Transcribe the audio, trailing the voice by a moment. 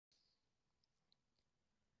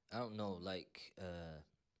I don't know, like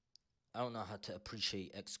I don't know how to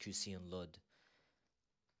appreciate XQC and Lud.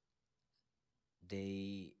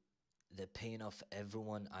 They they're paying off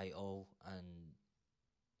everyone I owe, and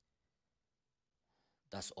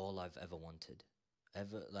that's all I've ever wanted.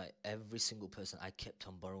 Ever like every single person I kept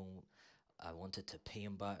on borrowing, I wanted to pay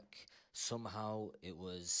him back. Somehow it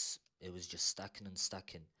was just stacking and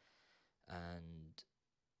stacking, and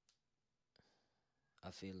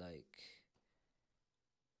I feel like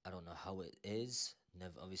I don't know how it is.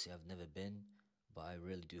 Never, obviously, I've never been, but I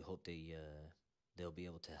really do hope they'll be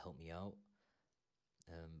able to help me out.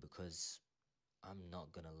 Because I'm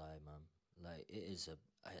not gonna lie, man. Like it is a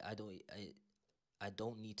I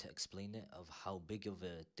don't need to explain it of how big of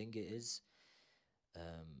a thing it is.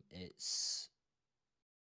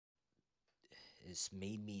 It's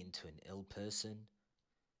made me into an ill person.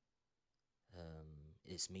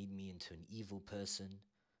 It's made me into an evil person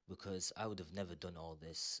because I would have never done all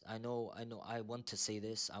this. I know, I want to say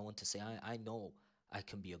this. I want to say I know I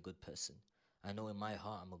can be a good person. I know in my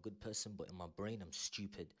heart I'm a good person, but in my brain I'm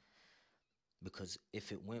stupid. Because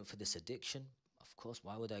if it weren't for this addiction, of course,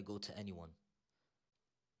 why would I go to anyone?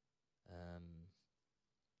 Um,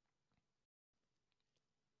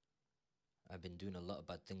 I've been doing a lot of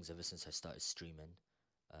bad things ever since I started streaming.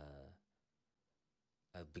 Uh,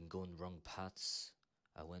 I've been going wrong paths.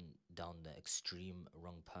 I went down the extreme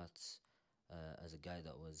wrong paths. As a guy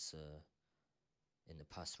that was in the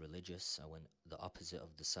past religious, I went the opposite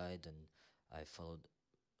of the side and I followed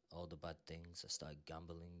all the bad things. I started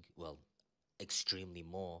gambling. Well, extremely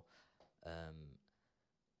more. Um,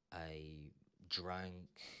 I drank.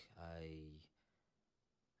 I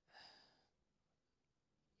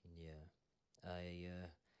Yeah.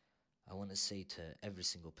 I want to say to every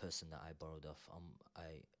single person that I borrowed off,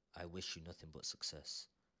 I wish you nothing but success.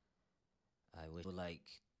 I wish you were like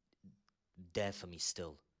there for me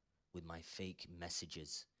still with my fake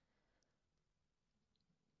messages,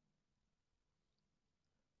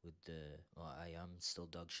 with the well, I am still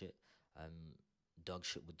dog shit. I'm dog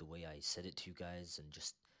shit with the way I said it to you guys and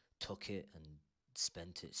just took it and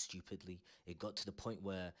spent it stupidly. It got to the point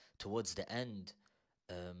where towards the end,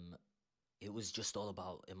 um, it was just all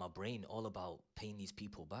about in my brain, all about paying these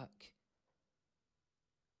people back.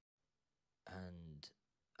 And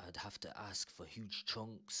I'd have to ask for huge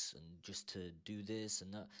chunks and just to do this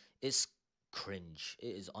and that. It's cringe.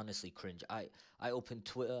 It is honestly cringe. I open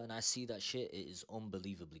Twitter and I see that shit. It is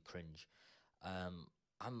unbelievably cringe. Um,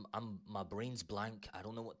 my brain's blank. I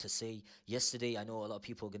don't know what to say. Yesterday, I know a lot of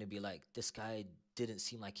people are gonna be like, "This guy didn't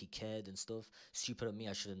seem like he cared and stuff." Stupid of me.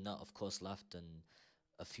 I should have not, of course, laughed and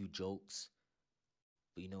a few jokes.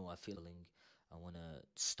 But I feel I wanna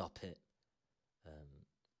stop it. Um,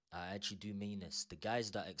 I actually do mean this. The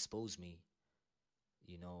guys that expose me,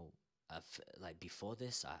 you know, like before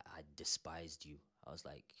this, I despised you. I was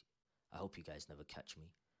like, I hope you guys never catch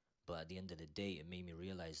me. But at the end of the day, it made me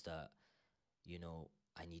realize that, you know,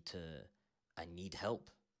 I need to, I need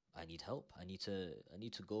help. I need help. I need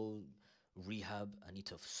to go rehab. I need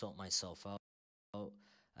to sort myself out.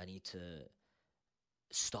 I need to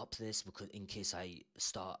stop this because in case I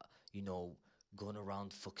start, going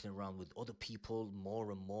around fucking around with other people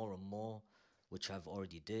more and more and more, which I've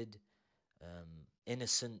already did.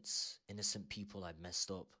 Innocent people I've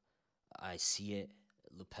messed up. I see it.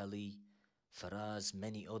 Lupelli, Faraz,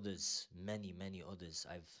 many others, many others.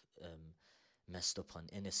 I've messed up on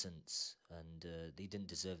innocents, and they didn't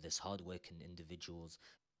deserve this. Hardworking individuals.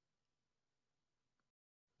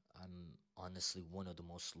 I'm honestly one of the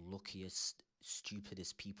most luckiest,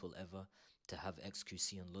 stupidest people ever to have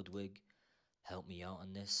XQC and Ludwig help me out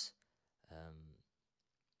on this. Um,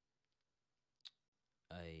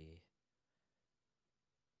 I,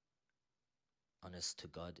 honest to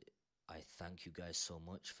God, I thank you guys so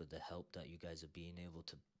much for the help that you guys are being able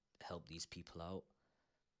to help these people out.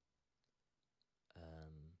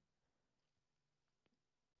 Um,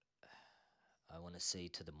 I want to say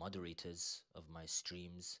to the moderators of my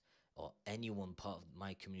streams or anyone part of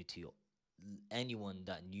my community or anyone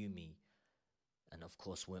that knew me and of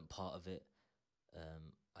course weren't part of it.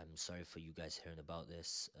 I'm sorry for you guys hearing about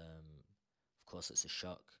this. Of course, it's a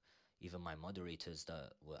shock. Even my moderators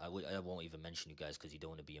that well, I won't even mention you guys because you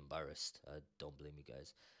don't want to be embarrassed. I don't blame you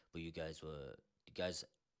guys, but you guys,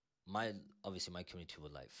 my obviously my community were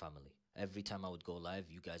like family. Every time I would go live,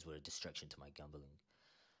 you guys were a distraction to my gambling.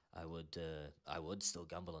 I would still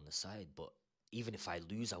gamble on the side, but even if I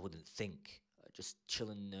lose, I wouldn't think. I just chill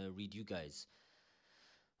and read you guys.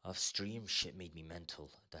 Off stream, shit made me mental.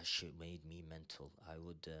 That shit made me mental.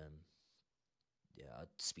 Yeah, I'd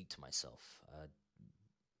speak to myself.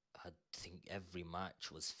 I'd think every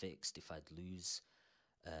match was fixed if I'd lose.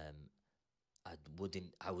 Um,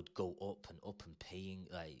 I would go up and paying,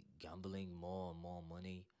 like gambling more and more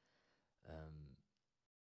money. Um,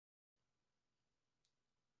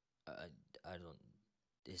 I I don't.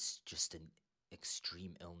 It's just an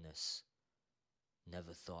extreme illness.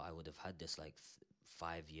 Never thought I would have had this like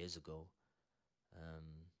 5 years ago.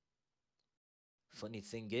 Um, Funny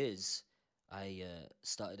thing is, I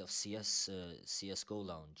started off CS:GO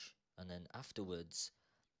lounge, and then afterwards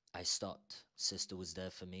I stopped. Sister was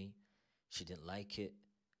there for me. She didn't like it.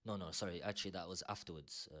 No, no, sorry. Actually, that was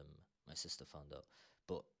afterwards. My sister found out.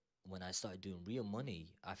 But when I started doing real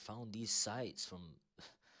money, I found these sites from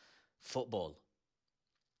football.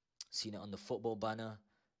 Seen it on the football banner.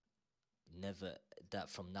 Never that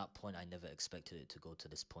from that point, I never expected it to go to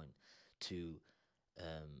this point. To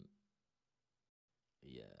um,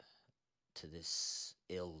 yeah, to this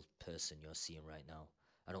ill person you're seeing right now.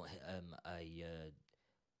 I don't.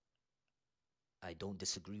 I don't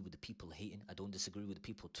disagree with the people hating. I don't disagree with the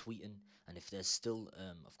people tweeting. And if there's still,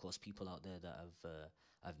 of course, people out there that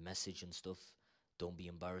I've messaged and stuff, don't be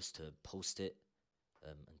embarrassed to post it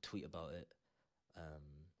and tweet about it.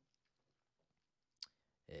 Um,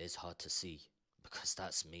 it is hard to see because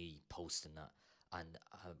that's me posting that, and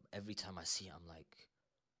every time I see it, I'm like,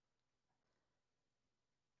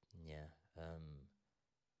 yeah.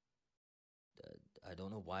 I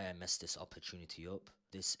don't know why I messed this opportunity up.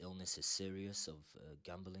 This illness is serious of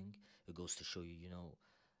gambling. It goes to show you,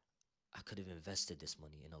 I could have invested this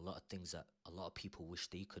money in a lot of things that a lot of people wish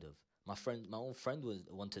they could have. My own friend was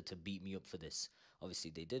wanted to beat me up for this.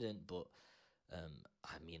 Obviously, they didn't, but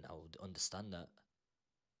I mean, I would understand that.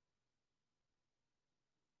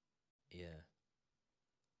 Yeah,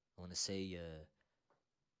 I want to say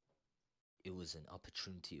it was an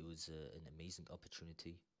opportunity. It was an amazing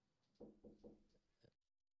opportunity.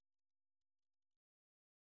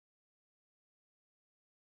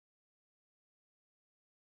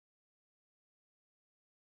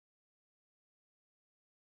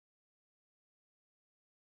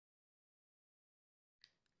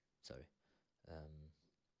 Sorry. Um,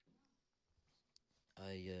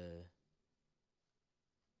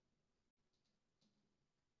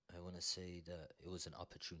 I want to say that it was an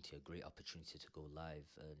opportunity, a great opportunity to go live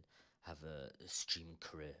and have a streaming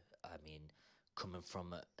career. I mean, coming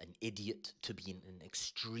from an idiot to being an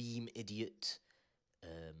extreme idiot,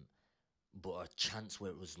 um, but a chance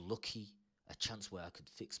where it was lucky, a chance where I could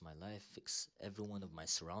fix my life, fix every one of my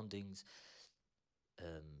surroundings.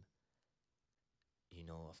 Um,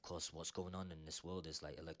 of course, what's going on in this world is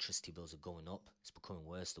like electricity bills are going up. It's becoming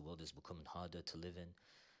worse. The world is becoming harder to live in.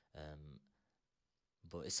 Um,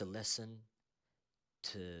 but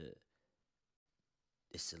to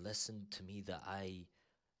it's a lesson to me that I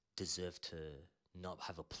deserve to not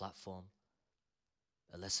have a platform.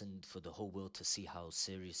 A lesson for the whole world to see how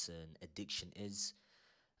serious an addiction is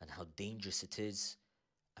and how dangerous it is.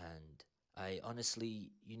 And I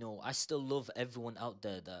honestly, I still love everyone out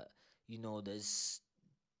there that, there's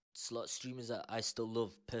slot streamers that I still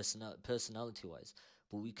love personality wise.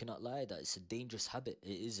 But we cannot lie that it's a dangerous habit.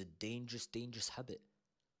 It is a dangerous, dangerous habit.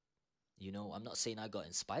 I'm not saying I got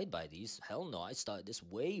inspired by these. Hell no, I started this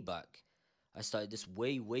way back. I started this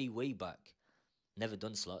way, way, way back. Never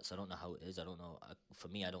done slots. I don't know how it is. I don't know. For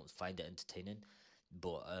me, I don't find it entertaining,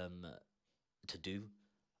 but to do.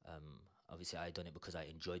 Um, Obviously, I done it because I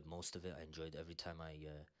enjoyed most of it. I enjoyed every time I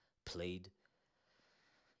played.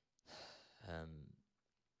 Um,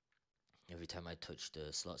 every time I touched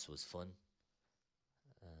the slots was fun.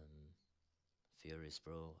 Um, Furious,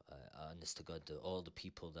 bro. Honest to God, all the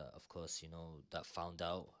people that, of course, that found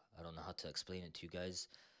out. I don't know how to explain it to you guys.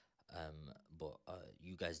 But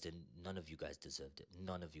you guys didn't. None of you guys deserved it.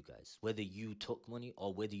 None of you guys. Whether you took money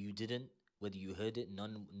or whether you didn't, whether you heard it, no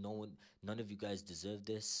one, none of you guys deserve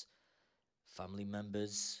this. Family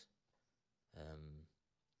members, um,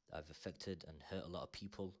 I've affected and hurt a lot of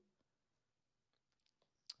people,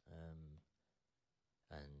 um,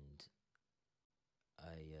 and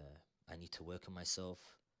I need to work on myself.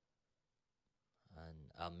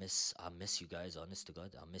 And I miss you guys. Honest to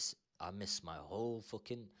God, I miss my whole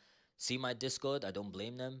fucking. See my Discord. I don't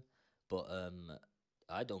blame them, but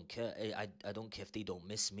I don't care. I don't care if they don't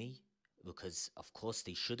miss me because of course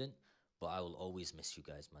they shouldn't. But I will always miss you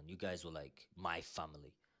guys, man. You guys were like my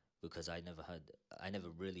family because I never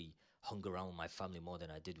really hung around with my family more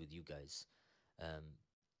than I did with you guys. Um,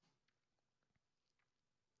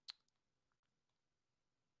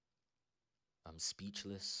 I'm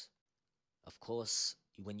speechless. Of course,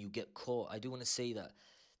 when you get caught, I do want to say that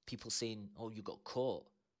people saying, "Oh, you got caught.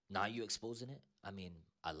 Now you exposing it." I mean,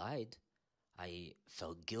 I lied. I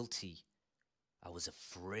felt guilty. I was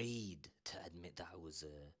afraid to admit that I was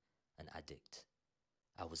an addict.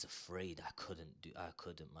 I was afraid. I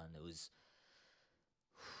couldn't, man. It was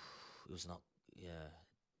not, yeah.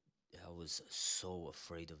 I was so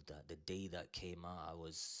afraid of that. The day that came out, I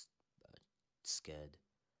was scared.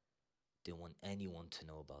 Didn't want anyone to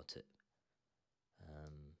know about it.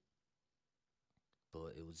 Um,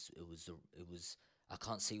 but I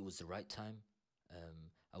can't say it was the right time.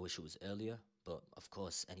 I wish it was earlier, but of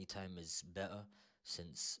course, any time is better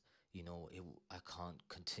since, I can't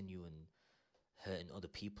continue and hurting other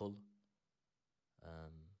people.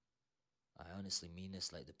 Um, I honestly mean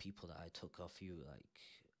this, like the people that I took off you,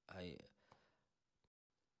 I,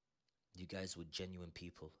 you guys were genuine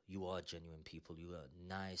people. You are genuine people. You are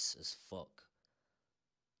nice as fuck.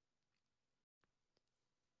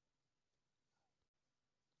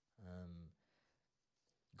 Um,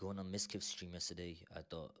 Going on Miskiv's stream yesterday, I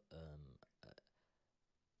thought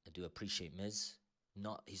I do appreciate Miz.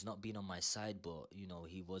 He's not been on my side, but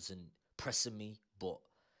he wasn't pressing me. But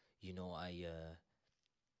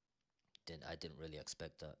I didn't really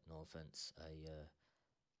expect that. No offense.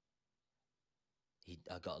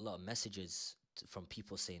 I got a lot of messages from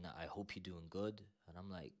people saying that I hope you're doing good, and I'm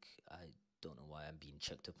like, I don't know why I'm being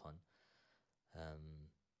checked upon. Um,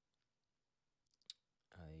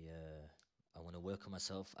 I want to work on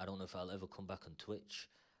myself. I don't know if I'll ever come back on Twitch.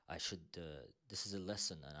 I should. This is a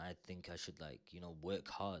lesson, and I think I should work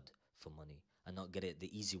hard for money and not get it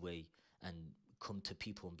the easy way and come to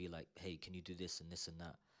people and be like, hey, can you do this and this and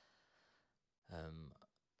that? I'm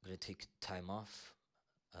gonna take time off.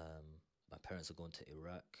 My parents are going to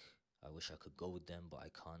Iraq. I wish I could go with them, but I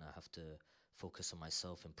can't. I have to focus on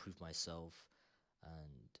myself, improve myself,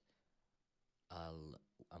 and I'll.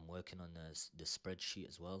 I'm working on the spreadsheet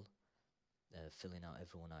as well, filling out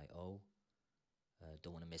everyone I owe.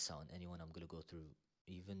 Don't want to miss out on anyone. I'm gonna go through.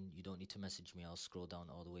 Even you don't need to message me. I'll scroll down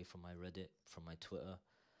all the way from my Reddit, from my Twitter.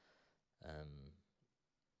 Um,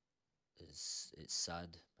 it's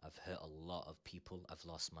sad. I've hurt a lot of people. I've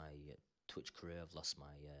lost my Twitch career. I've lost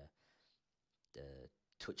my the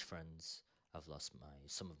Twitch friends. I've lost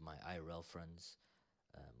some of my IRL friends.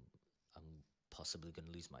 Um, I'm possibly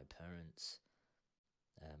gonna lose my parents.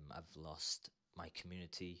 I've lost my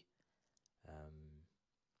community. Um,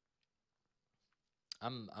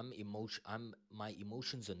 my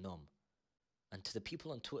emotions are numb. And to the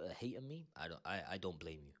people on Twitter hating me, I don't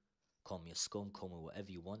blame you. Call me a scum, call me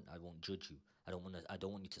whatever you want. I won't judge you. I don't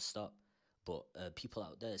want you to stop. But people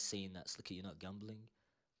out there saying that Slicker, you're not gambling.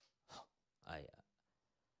 I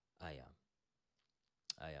I am.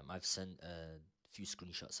 I am. I've sent a few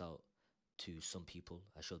screenshots out to some people.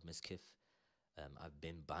 I showed Miss Kiff. I've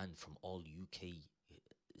been banned from all UK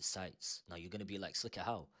sites. Now you're gonna be like, Slicker,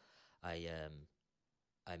 how? I um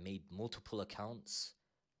I made multiple accounts.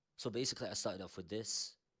 So basically, I started off with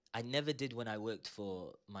this. I never did when I worked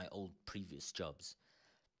for my old previous jobs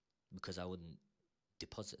because I wouldn't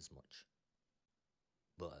deposit as much.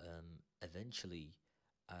 But eventually,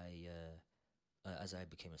 as I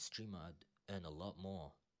became a streamer, I'd earn a lot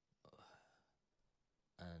more,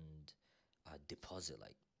 and I'd deposit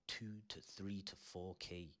like 2 to 3 to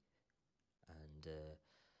 4K, and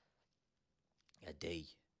a day.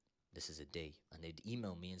 This is a day, and they'd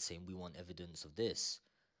email me and saying we want evidence of this,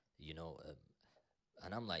 you know.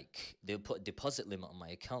 And I'm like, they'll put a deposit limit on my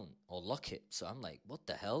account or lock it. So I'm like, what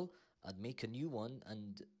the hell? I'd make a new one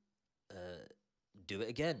and uh, do it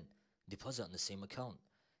again, deposit on the same account.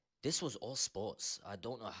 This was all sports. I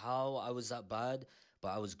don't know how I was that bad, but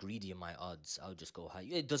I was greedy in my odds. I would just go high.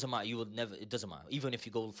 It doesn't matter. You will never. It doesn't matter. Even if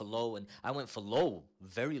you go for low, and I went for low,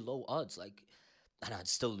 very low odds, and I'd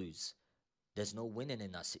still lose. There's no winning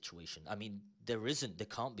in that situation. I mean, there isn't. There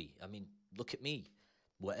can't be. I mean, look at me.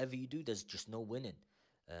 Whatever you do, there's just no winning.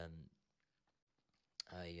 Um,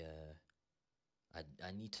 I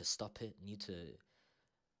I need to stop it. Need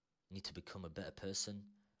to become a better person.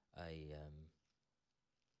 I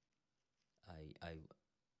I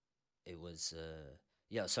it was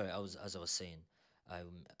yeah. Sorry, I was as I was saying.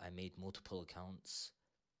 I made multiple accounts,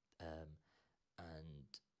 um,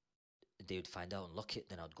 and they would find out and lock it.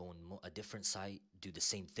 Then I'd go on a different site, do the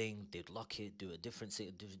same thing. They'd lock it, do a different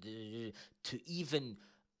site, to even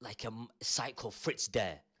like a site called Fritz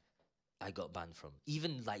Dare. I got banned from.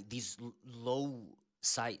 Even like these low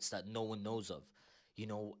sites that no one knows of.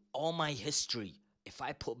 All my history. If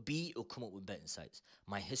I put B, it'll come up with betting sites.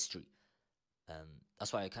 My history.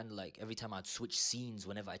 That's why I kind of like every time I'd switch scenes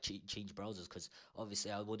whenever I change browsers, because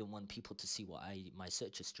obviously I wouldn't want people to see my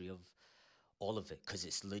search history of all of it, because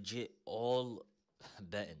it's legit all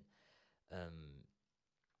betting. Um,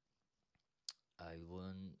 I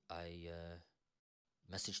won. I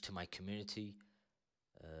messaged to my community.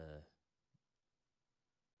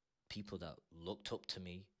 people that looked up to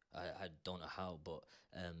me. I don't know how, but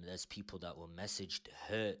there's people that were messaged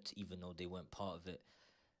hurt even though they weren't part of it.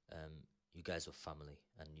 Um, you guys were family,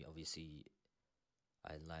 and obviously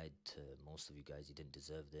I lied to most of you guys. You didn't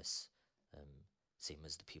deserve this. Um, Same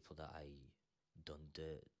as the people that I done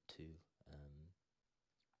dirt to.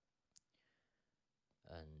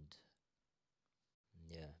 And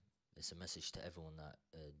yeah, it's a message to everyone that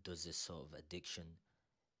does this sort of addiction.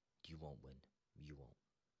 You won't win. You won't.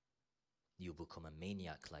 You'll become a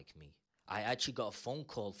maniac like me. I actually got a phone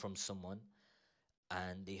call from someone,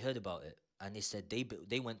 and they heard about it, and they said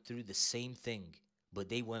they went through the same thing, but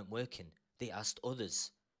they weren't working. They asked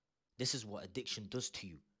others. This is what addiction does to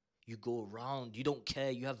you. You go around, you don't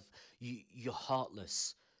care, you're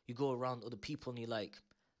heartless. You go around other people and you're like,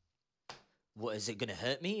 what, is it gonna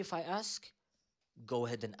hurt me if I ask? Go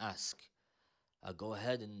ahead and ask. I go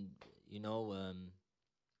ahead and you know,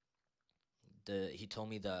 he told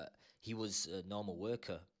me that he was a normal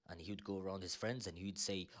worker and he would go around his friends and he'd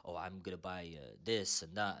say, "Oh, I'm gonna buy this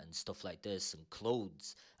and that and stuff like this and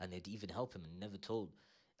clothes," and they'd even help him and never told.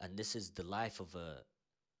 And this is the life of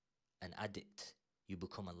an addict. You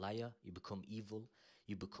become a liar, you become evil,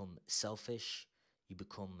 you become selfish, you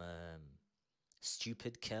become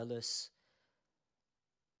stupid, careless,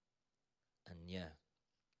 and yeah.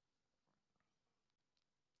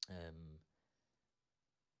 Um,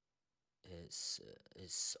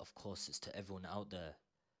 it's of course it's to everyone out there.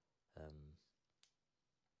 Um,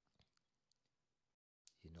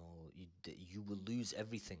 you will lose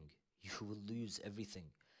everything. You will lose everything.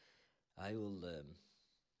 I will.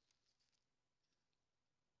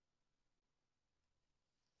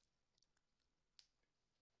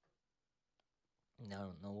 I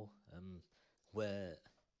don't know where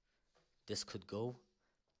this could go.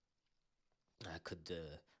 I could.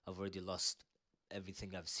 I've already lost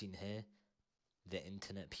everything I've seen here. The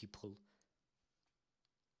internet people.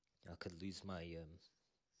 I could lose my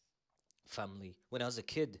family. When I was a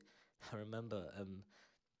kid, I remember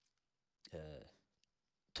uh,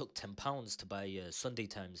 took £10 to buy Sunday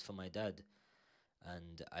Times for my dad,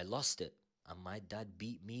 and I lost it. And my dad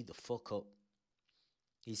beat me the fuck up.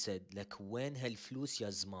 He said, "Like when هالفلوس يا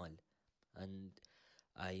زمال," and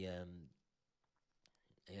I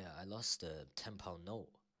yeah, I lost a £10 note.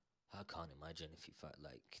 I can't imagine if he felt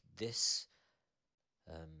like this.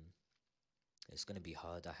 Um, it's gonna be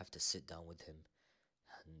hard. I have to sit down with him,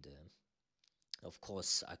 and of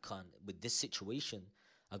course, I can't. With this situation,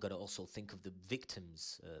 I gotta also think of the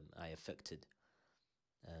victims I affected.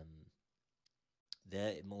 Um,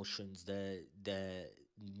 their emotions, their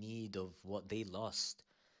need of what they lost.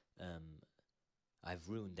 Um, I've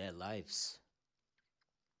ruined their lives.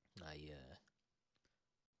 I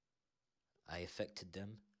I affected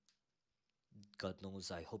them. God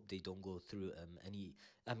knows. I hope they don't go through any.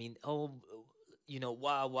 I mean, oh,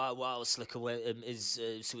 wow, wow, wow. Slicker is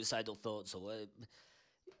suicidal thoughts or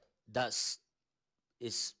that's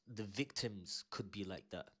is the victims could be like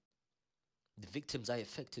that. The victims I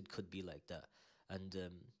affected could be like that, and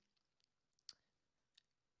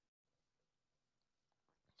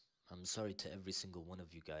I'm sorry to every single one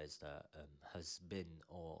of you guys that has been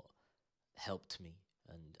or helped me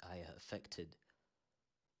and I affected.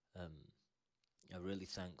 Um, I really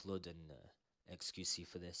thank Lud and XQC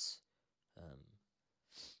for this. Um,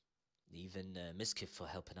 Even Miskif for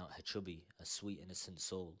helping out her chubby, a sweet innocent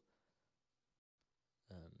soul.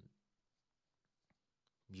 Um,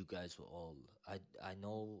 you guys were all. I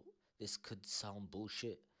know this could sound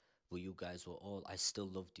bullshit, but you guys were all. I still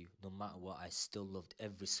loved you, no matter what. I still loved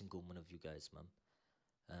every single one of you guys, man.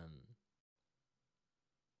 Um,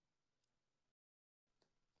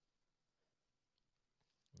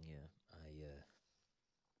 yeah, I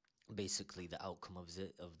basically the outcome of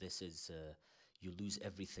this is you lose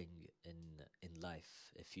everything in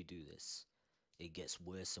life if you do this. It gets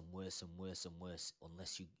worse and worse and worse and worse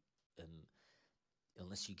um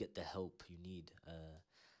unless you get the help you need.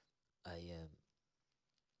 I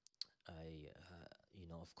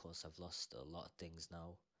of course I've lost a lot of things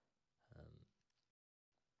now. Um,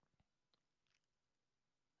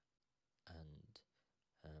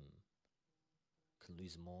 and can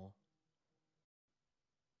lose more,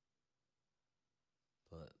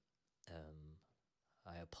 but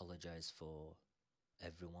I apologize for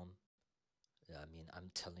everyone. I mean, I'm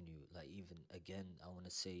telling you, like even again, I want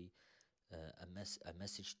to say a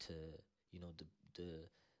message to the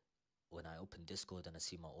when I open Discord and I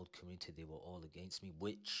see my old community, they were all against me,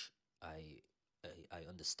 which I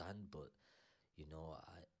understand, but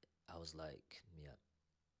I was like, yeah,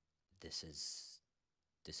 this is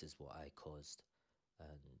this is what I caused,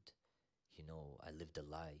 and I lived a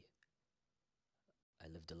lie. I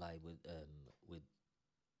lived a lie with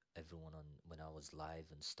everyone on when I was live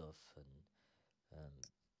and stuff, and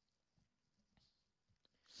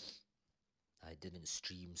I didn't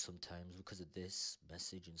stream sometimes because of this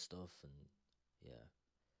message and stuff, and yeah.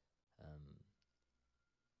 Um,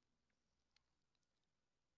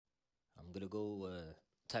 I'm gonna go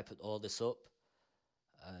type it all this up.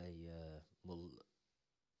 I will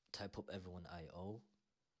type up everyone I owe,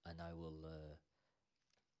 and I will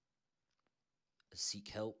seek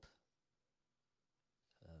help.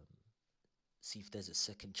 Um, See if there's a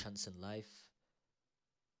second chance in life.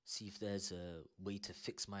 See if there's a way to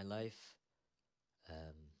fix my life.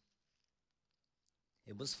 Um,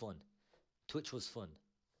 it was fun. Twitch was fun.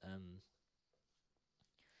 Um,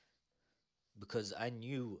 because I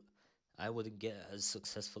knew I wouldn't get as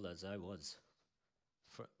successful as I was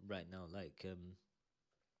right now. Like,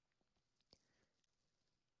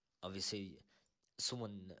 obviously,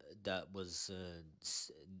 someone that was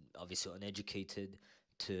obviously uneducated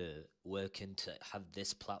to work and to have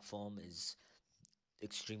this platform is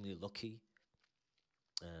extremely lucky.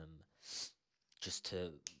 Um, just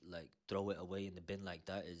to like throw it away in the bin like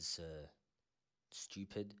that is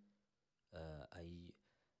stupid. I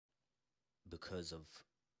because of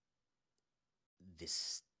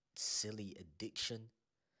this silly addiction.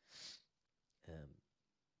 Um,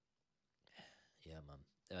 yeah, man.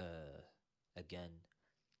 Again,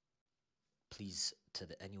 please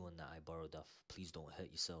anyone that I borrowed off, please don't hurt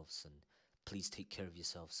yourselves and please take care of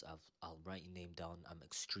yourselves. I'll write your name down. I'm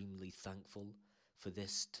extremely thankful for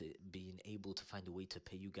this to being able to find a way to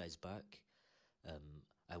pay you guys back.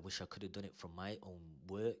 I wish I could have done it from my own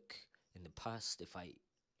work in the past if I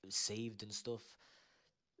saved and stuff.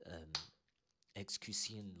 Um,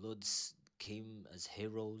 XQC and Luds came as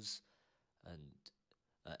heroes and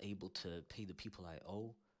able to pay the people I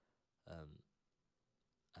owe. Um,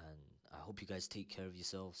 and I hope you guys take care of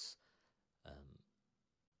yourselves. Um,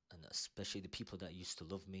 and especially the people that used to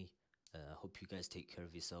love me. I hope you guys take care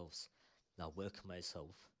of yourselves. I'll work on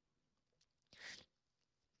myself.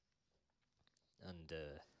 And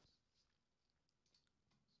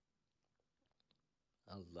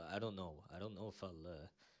I don't know. I don't know if I'll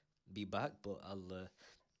be back, but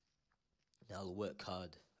I'll work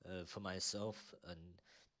hard for myself and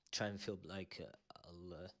try and feel like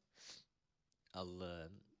I'll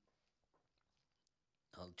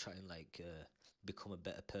I'll try and like become a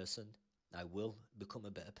better person. I will become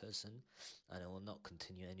a better person, and I will not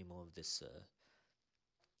continue any more of this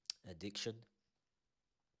addiction.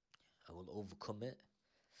 I will overcome it,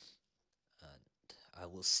 and I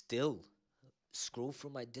will still scroll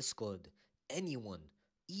through my Discord. Anyone,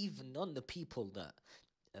 even on the people that,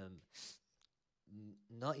 um,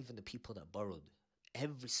 not even the people that borrowed.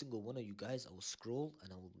 Every single one of you guys, I will scroll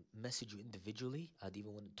and I will message you individually. I'd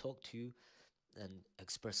even want to talk to you and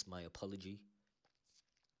express my apology.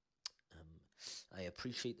 I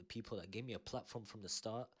appreciate the people that gave me a platform from the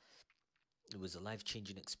start. It was a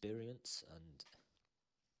life-changing experience, and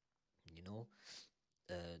you know,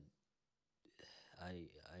 uh,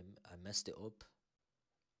 I messed it up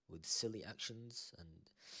with silly actions, and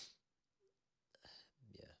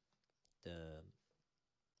yeah. The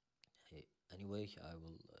anyway,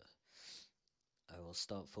 I will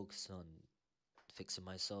start focusing on fixing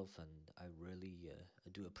myself, and I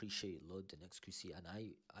do appreciate Lud and XQC, and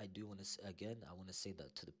I do want to again I want to say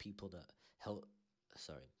that to the people that help,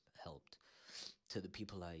 sorry, helped, to the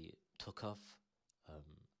people I took off. Um,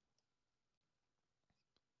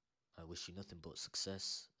 I wish you nothing but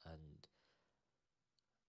success, and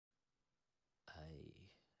I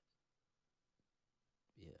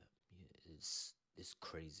yeah, yeah it's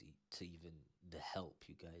crazy to even the help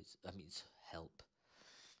you guys. I mean, it's help.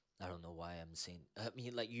 I don't know why I'm saying. I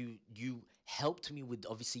mean, like you helped me with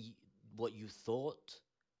obviously what you thought,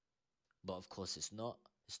 but of course it's not.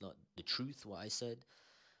 It's not the truth what I said.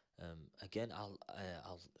 Again, I'll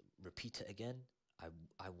repeat it again. I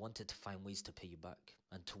I wanted to find ways to pay you back,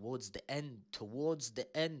 and towards the end,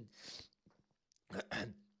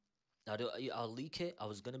 I'll leak it. I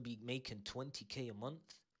was gonna be making 20K a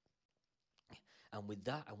month, and with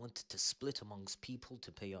that, I wanted to split amongst people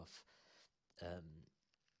to pay off, um,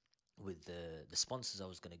 with the sponsors I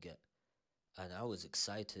was gonna get. And I was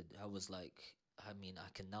excited. I was like, I mean, I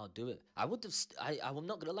can now do it. I would have. I'm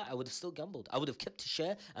not gonna lie. I would have still gambled. I would have kept a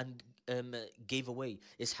share and gave away.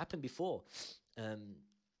 It's happened before. Um,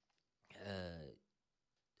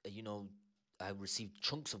 you know, I received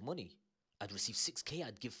chunks of money. I'd receive 6K.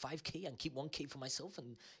 I'd give 5K and keep 1K for myself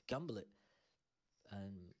and gamble it.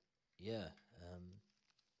 And yeah,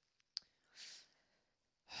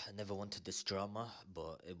 I never wanted this drama,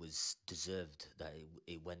 but it was deserved that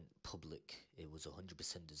it went public. It was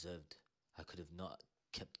 100% deserved. I could have not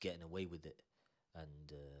kept getting away with it,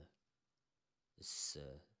 and it's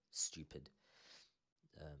stupid.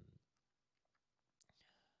 Um,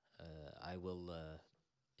 I will,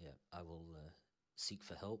 yeah, I will seek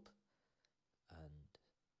for help, and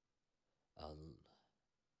I'll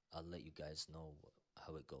I'll let you guys know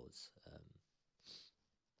how it goes.